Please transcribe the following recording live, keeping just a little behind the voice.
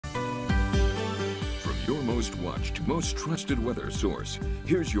most watched, most trusted weather source.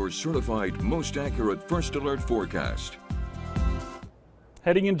 Here's your certified, most accurate First Alert forecast.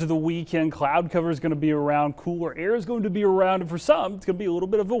 Heading into the weekend, cloud cover is going to be around, cooler air is going to be around, and for some, it's going to be a little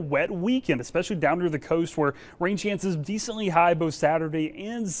bit of a wet weekend, especially down near the coast where rain chances decently high both Saturday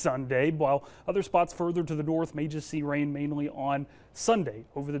and Sunday, while other spots further to the north may just see rain mainly on Sunday.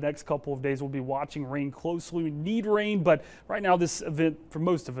 Over the next couple of days, we'll be watching rain closely. We need rain, but right now this event for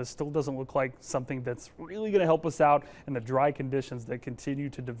most of us still doesn't look like something that's really going to help us out in the dry conditions that continue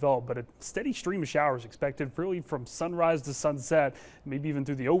to develop. But a steady stream of showers expected really from sunrise to sunset, maybe even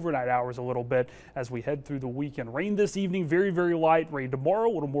through the overnight hours a little bit as we head through the weekend. Rain this evening, very, very light. Rain tomorrow,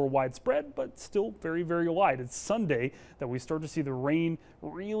 a little more widespread, but still very, very light. It's Sunday that we start to see the rain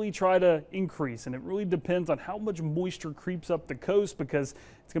really try to increase, and it really depends on how much moisture creeps up the coast, because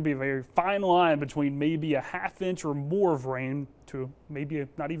it's going to be a very fine line between maybe a ½ inch or more of rain to maybe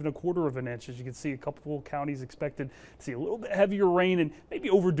not even a quarter of an inch. As you can see, a couple of counties expected to see a little bit heavier rain and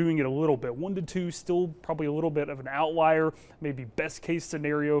maybe overdoing it a little bit. 1 to 2 still probably a little bit of an outlier, maybe best case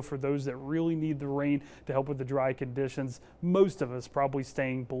scenario for those that really need the rain to help with the dry conditions. Most of us probably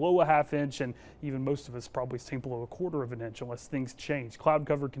staying below a ½ inch, and even most of us probably staying below a quarter of an inch unless things change. Cloud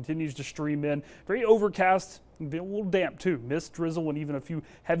cover continues to stream in. Very overcast. A little damp too. Mist, drizzle, and even a few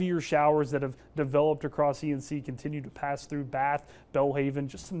heavier showers that have developed across ENC continue to pass through Bath, Belhaven.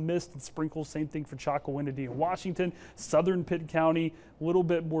 Just some mist and sprinkles. Same thing for Chocowinity and Washington. Southern Pitt County, a little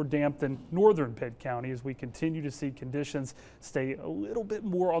bit more damp than northern Pitt County as we continue to see conditions stay a little bit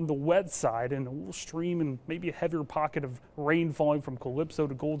more on the wet side, and a little stream and maybe a heavier pocket of rain falling from Calypso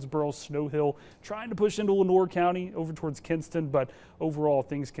to Goldsboro, Snow Hill, trying to push into Lenoir County over towards Kinston, but overall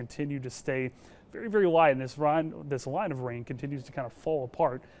things continue to stay very, very light, and this line of rain continues to kind of fall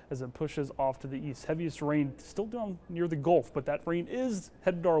apart as it pushes off to the east. Heaviest rain still down near the Gulf, but that rain is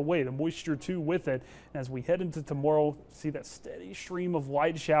headed our way, the moisture too with it. And as we head into tomorrow, see that steady stream of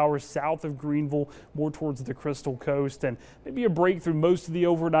light showers south of Greenville, more towards the Crystal Coast, and maybe a break through most of the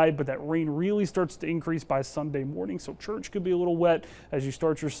overnight, but that rain really starts to increase by Sunday morning. So church could be a little wet as you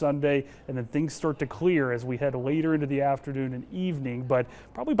start your Sunday, and then things start to clear as we head later into the afternoon and evening. But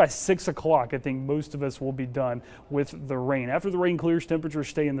probably by 6 o'clock, I think most of us will be done with the rain. After the rain clears, temperatures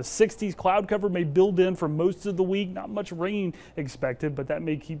stay in the 60s. Cloud cover may build in for most of the week. Not much rain expected, but that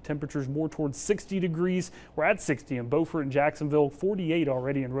may keep temperatures more towards 60 degrees. We're at 60 in Beaufort and Jacksonville, 48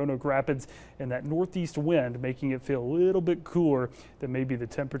 already in Roanoke Rapids, and that northeast wind making it feel a little bit cooler than maybe the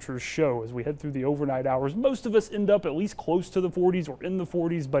temperatures show as we head through the overnight hours. Most of us end up at least close to the 40s or in the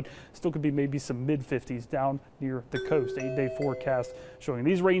 40s, but still could be maybe some mid-50s down near the coast. 8-day forecast showing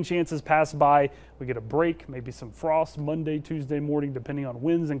these rain chances pass by. We get a break, maybe some frost Monday, Tuesday morning, depending on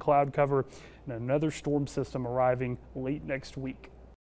winds and cloud cover, and another storm system arriving late next week.